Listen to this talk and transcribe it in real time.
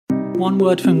one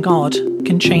word from God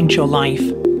can change your life.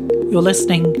 You're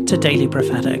listening to Daily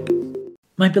Prophetic.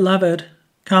 My beloved,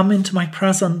 come into my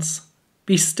presence.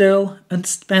 Be still and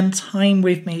spend time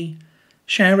with me,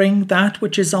 sharing that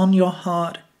which is on your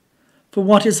heart. For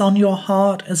what is on your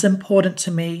heart is important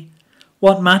to me.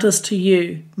 What matters to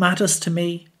you matters to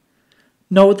me.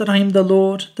 Know that I am the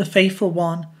Lord, the faithful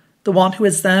one, the one who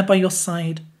is there by your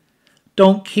side.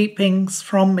 Don't keep things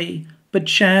from me, but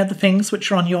share the things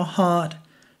which are on your heart.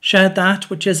 Share that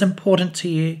which is important to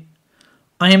you.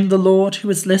 I am the Lord who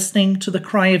is listening to the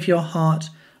cry of your heart,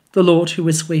 the Lord who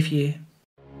is with you.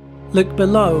 Look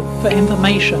below for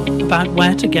information about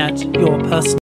where to get your personal